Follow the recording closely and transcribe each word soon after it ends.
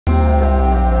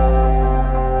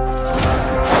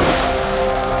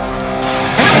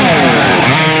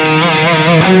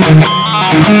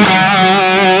Hey,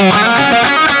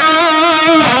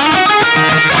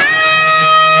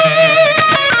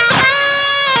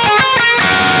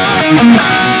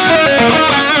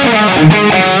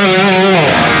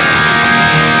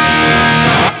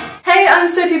 I'm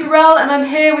Sophie Burrell and I'm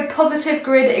here with Positive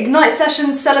Grid Ignite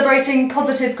sessions celebrating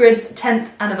Positive Grid's 10th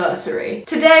anniversary.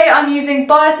 Today I'm using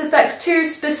Bias Effects 2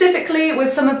 specifically with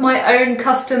some of my own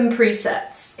custom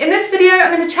presets. In this video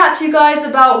I'm going to chat to you guys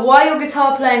about why your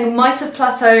guitar playing might have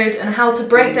plateaued and how to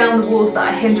break down the walls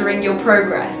that are hindering your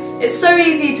progress. It's so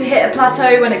easy to hit a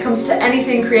plateau when it comes to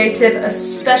anything creative,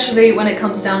 especially when it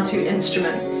comes down to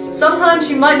instruments. Sometimes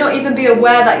you might not even be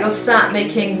aware that you're sat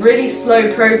making really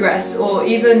slow progress or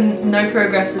even no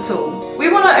progress at all. We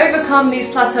want to overcome these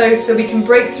plateaus so we can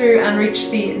break through and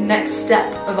reach the next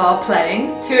step of our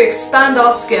playing, to expand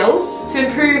our skills, to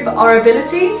improve our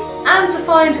abilities, and to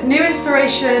find new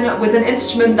inspiration with an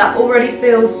instrument that already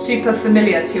feels super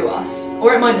familiar to us.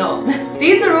 Or it might not.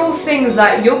 These are all things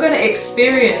that you're going to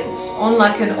experience on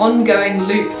like an ongoing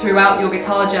loop throughout your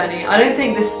guitar journey. I don't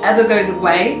think this ever goes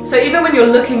away. So even when you're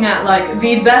looking at like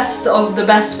the best of the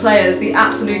best players, the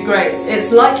absolute greats,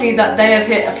 it's likely that they have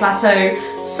hit a plateau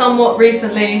somewhat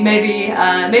recently. Maybe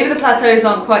the plateaus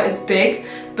aren't quite as big,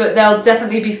 but they'll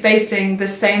definitely be facing the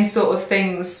same sort of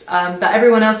things that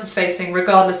everyone else is facing,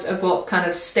 regardless of what kind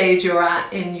of stage you're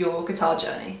at in your guitar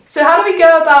journey. So how do we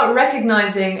go about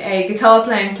recognizing a guitar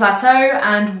playing plateau,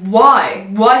 and why?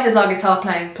 Why has our guitar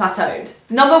playing plateaued?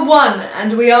 Number one,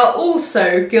 and we are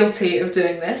also guilty of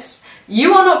doing this,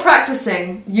 you are not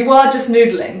practicing, you are just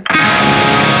noodling.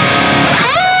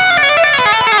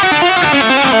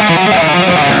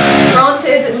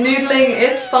 Granted, noodling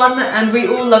is fun and we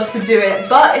all love to do it,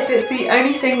 but if it's the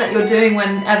only thing that you're doing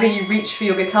whenever you reach for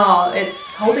your guitar,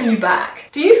 it's holding you back.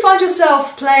 Do you find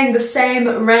yourself playing the same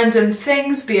random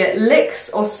things, be it licks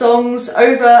or songs,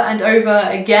 over and over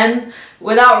again,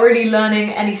 without really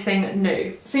learning anything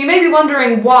new? So you may be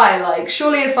wondering why, like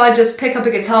surely if I just pick up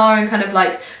a guitar and kind of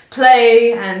like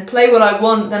play what I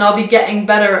want, then I'll be getting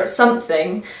better at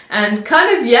something. And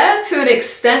kind of, yeah, to an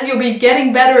extent you'll be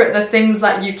getting better at the things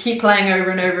that you keep playing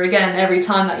over and over again every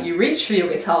time that you reach for your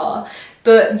guitar,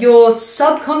 but you're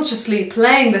subconsciously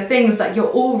playing the things that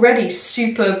you're already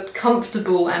super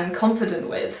comfortable and confident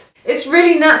with. It's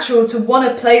really natural to want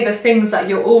to play the things that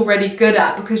you're already good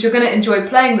at because you're going to enjoy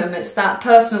playing them. It's that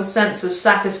personal sense of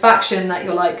satisfaction that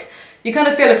you're like, you kind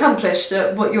of feel accomplished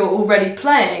at what you're already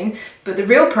playing, but the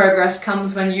real progress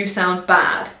comes when you sound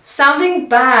bad. Sounding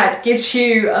bad gives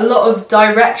you a lot of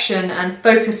direction and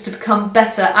focus to become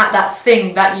better at that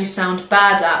thing that you sound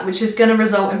bad at, which is going to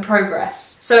result in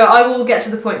progress. So I will get to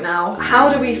the point now.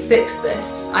 How do we fix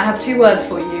this? I have two words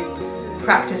for you.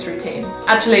 Practice routine.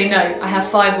 Actually, no, I have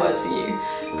 5 words for you.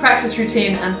 Practice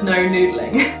routine and no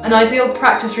noodling. An ideal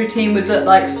practice routine would look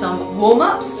like some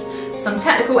warm-ups, some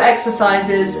technical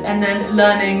exercises, and then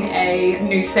learning a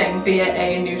new thing, be it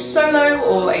a new solo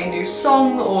or a new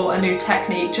song or a new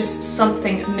technique, just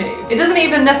something new. It doesn't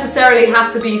even necessarily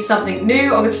have to be something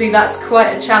new. Obviously that's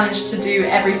quite a challenge to do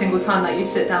every single time that you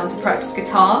sit down to practice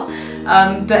guitar,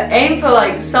 but aim for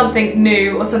like something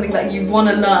new or something that you want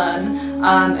to learn,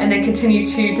 and then continue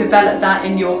to develop that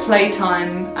in your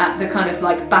playtime at the kind of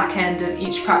like back end of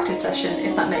each practice session,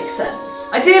 if that makes sense.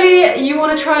 Ideally, you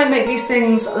want to try and make these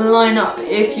things line up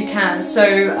if you can. So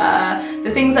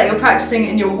the things that you're practicing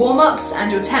in your warm-ups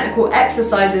and your technical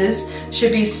exercises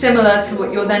should be similar to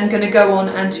what you're then going to go on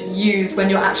and use when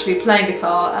you're actually playing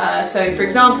guitar. So for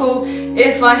example,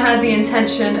 if I had the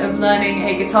intention of learning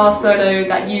a guitar solo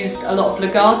that used a lot of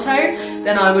legato,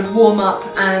 then I would warm up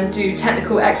and do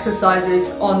technical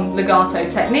exercises on legato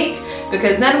technique,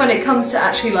 because then when it comes to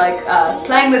actually like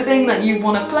playing the thing that you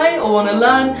want to play or want to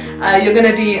learn, you're going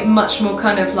to be much more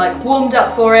kind of like warmed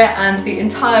up for it, and the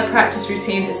entire practice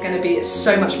routine is going to be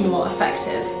so much more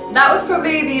effective. That was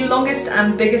probably the longest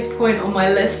and biggest point on my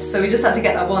list, so we just had to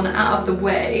get that one out of the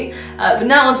way. But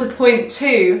now on to point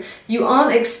 2. You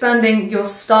aren't expanding your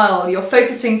style, you're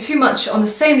focusing too much on the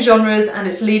same genres and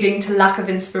it's leading to lack of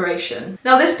inspiration.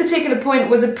 Now this particular point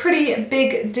was a pretty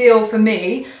big deal for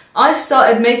me. I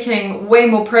started making way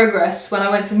more progress when I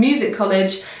went to music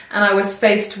college and I was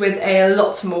faced with a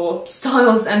lot more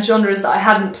styles and genres that I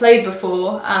hadn't played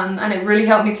before, and it really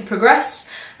helped me to progress,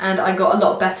 and I got a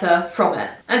lot better from it.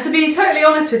 And to be totally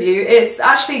honest with you, it's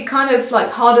actually kind of like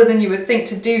harder than you would think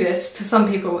to do this, for some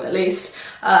people at least.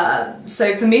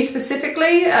 So for me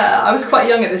specifically, I was quite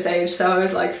young at this age, so I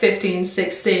was like 15,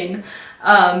 16,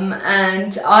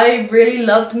 and I really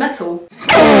loved metal.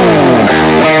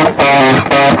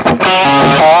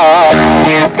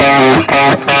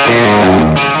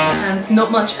 And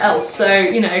not much else, so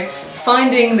you know,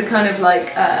 finding the kind of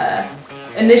like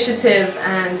initiative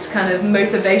and kind of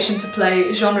motivation to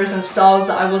play genres and styles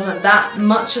that I wasn't that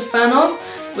much a fan of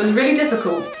was really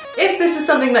difficult. If this is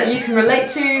something that you can relate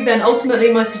to, then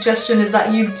ultimately my suggestion is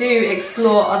that you do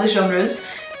explore other genres.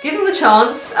 Give them the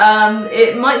chance.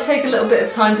 It might take a little bit of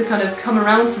time to kind of come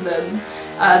around to them,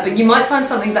 but you might find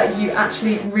something that you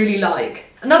actually really like.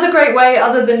 Another great way,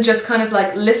 other than just kind of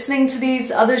like listening to these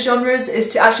other genres, is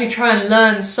to actually try and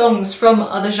learn songs from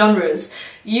other genres.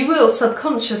 You will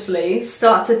subconsciously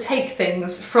start to take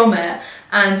things from it,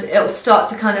 and it'll start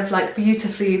to kind of like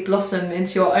beautifully blossom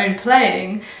into your own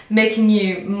playing, making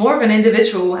you more of an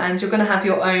individual, and you're going to have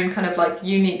your own kind of like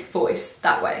unique voice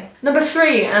that way. Number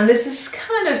 3, and this is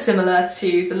kind of similar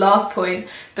to the last point,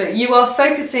 but you are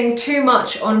focusing too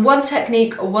much on one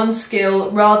technique or one skill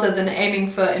rather than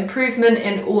aiming for improvement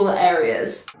in all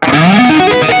areas.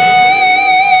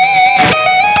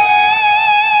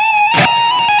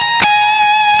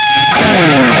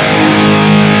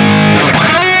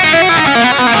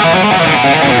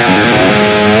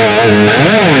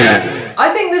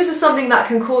 Something that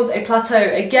can cause a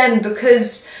plateau, again,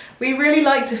 because we really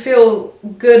like to feel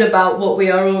good about what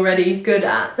we are already good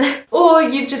at. Or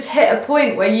you've just hit a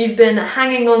point where you've been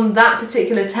hanging on that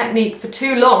particular technique for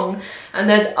too long, and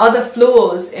there's other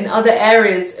flaws in other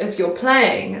areas of your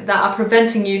playing that are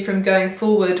preventing you from going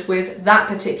forward with that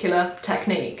particular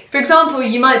technique. For example,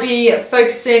 you might be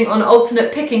focusing on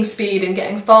alternate picking speed and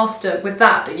getting faster with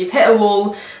that, but you've hit a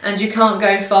wall and you can't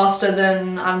go faster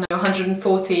than, I don't know,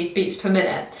 140 beats per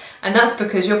minute. And that's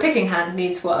because your picking hand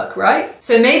needs work, right?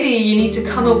 So maybe you need to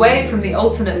come away from the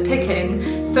alternate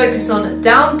picking, focus on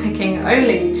down picking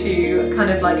only to kind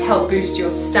of like help boost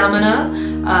your stamina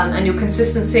and your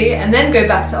consistency, and then go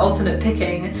back to alternate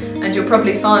picking, and you'll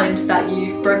probably find that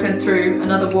you've broken through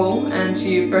another wall and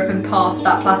you've broken past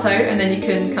that plateau, and then you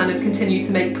can kind of continue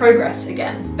to make progress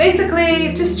again.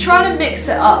 Basically, just try to mix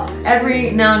it up every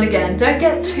now and again. Don't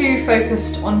get too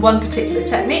focused on one particular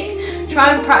technique.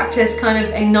 Try and practice kind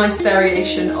of a nice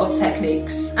variation of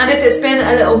techniques. And if it's been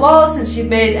a little while since you've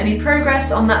made any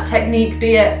progress on that technique,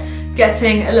 be it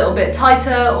getting a little bit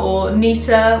tighter or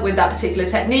neater with that particular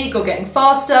technique or getting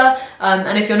faster,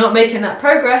 and if you're not making that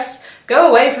progress, go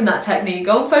away from that technique,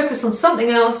 go and focus on something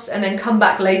else, and then come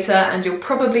back later and you'll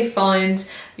probably find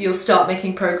you'll start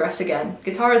making progress again.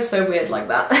 Guitar is so weird like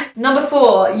that. Number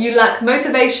 4, you lack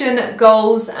motivation,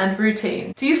 goals, and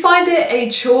routine. Do you find it a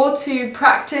chore to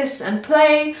practice and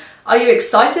play? Are you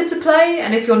excited to play?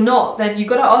 And if you're not, then you've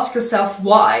got to ask yourself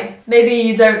why. Maybe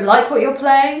you don't like what you're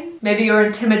playing. Maybe you're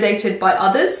intimidated by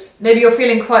others. Maybe you're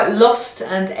feeling quite lost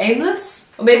and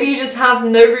aimless. Or maybe you just have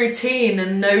no routine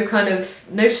and no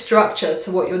structure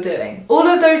to what you're doing. All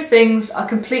of those things are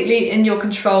completely in your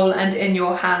control and in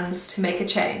your hands to make a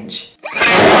change. At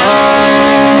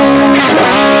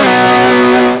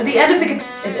the end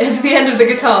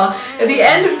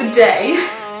of the day,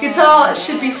 guitar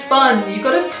should be fun. You've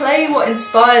got to play what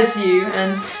inspires you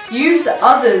and use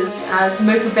others as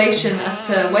motivation as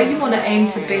to where you want to aim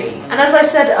to be. And as I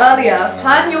said earlier,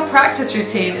 plan your practice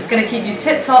routine. It's going to keep you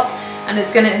tip-top and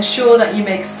it's going to ensure that you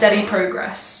make steady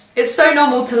progress. It's so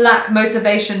normal to lack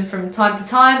motivation from time to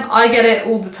time. I get it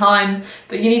all the time,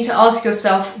 but you need to ask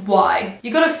yourself why.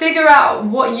 You've got to figure out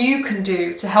what you can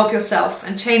do to help yourself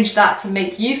and change that to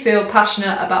make you feel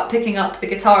passionate about picking up the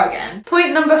guitar again.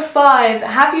 Point number 5,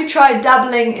 have you tried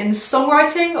dabbling in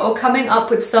songwriting or coming up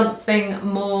with something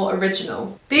more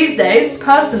original? These days,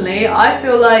 personally, I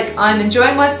feel like I'm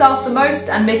enjoying myself the most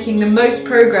and making the most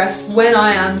progress when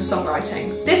I am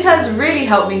songwriting. This has really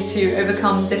helped me to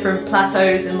overcome different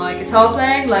plateaus in my guitar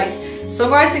playing. Like,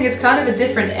 songwriting is kind of a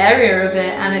different area of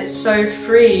it, and it's so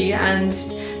free and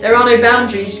there are no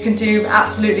boundaries. You can do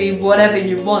absolutely whatever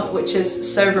you want, which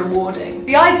is so rewarding.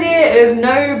 The idea of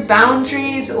no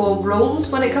boundaries or rules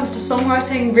when it comes to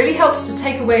songwriting really helps to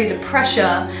take away the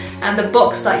pressure and the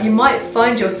box that you might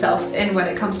find yourself in when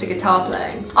it comes to guitar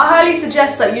playing. I highly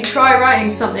suggest that you try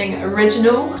writing something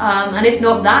original, and if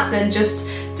not that, then just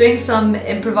doing some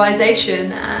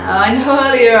improvisation. I know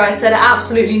earlier I said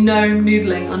absolutely no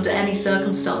noodling under any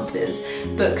circumstances,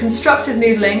 but constructive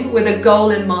noodling with a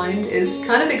goal in mind is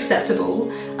kind of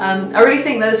acceptable. I really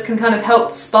think this can kind of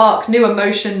help spark new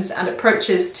emotions and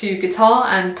approaches to guitar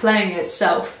and playing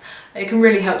itself. It can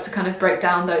really help to kind of break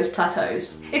down those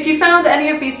plateaus. If you found any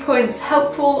of these points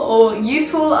helpful or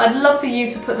useful, I'd love for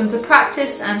you to put them to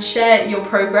practice and share your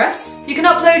progress. You can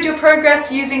upload your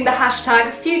progress using the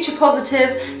hashtag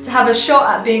FuturePositive to have a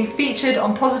shot at being featured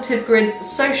on Positive Grid's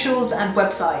socials and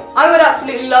website. I would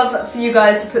absolutely love for you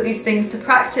guys to put these things to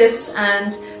practice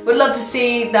and Would love to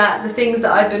see that the things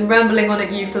that I've been rambling on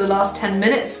at you for the last 10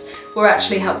 minutes were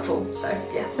actually helpful, so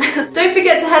yeah. Don't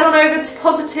forget to head on over to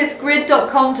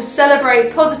positivegrid.com to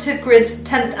celebrate Positive Grid's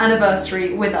 10th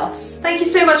anniversary with us. Thank you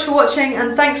so much for watching,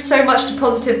 and thanks so much to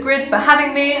Positive Grid for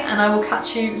having me, and I will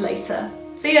catch you later.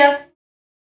 See ya!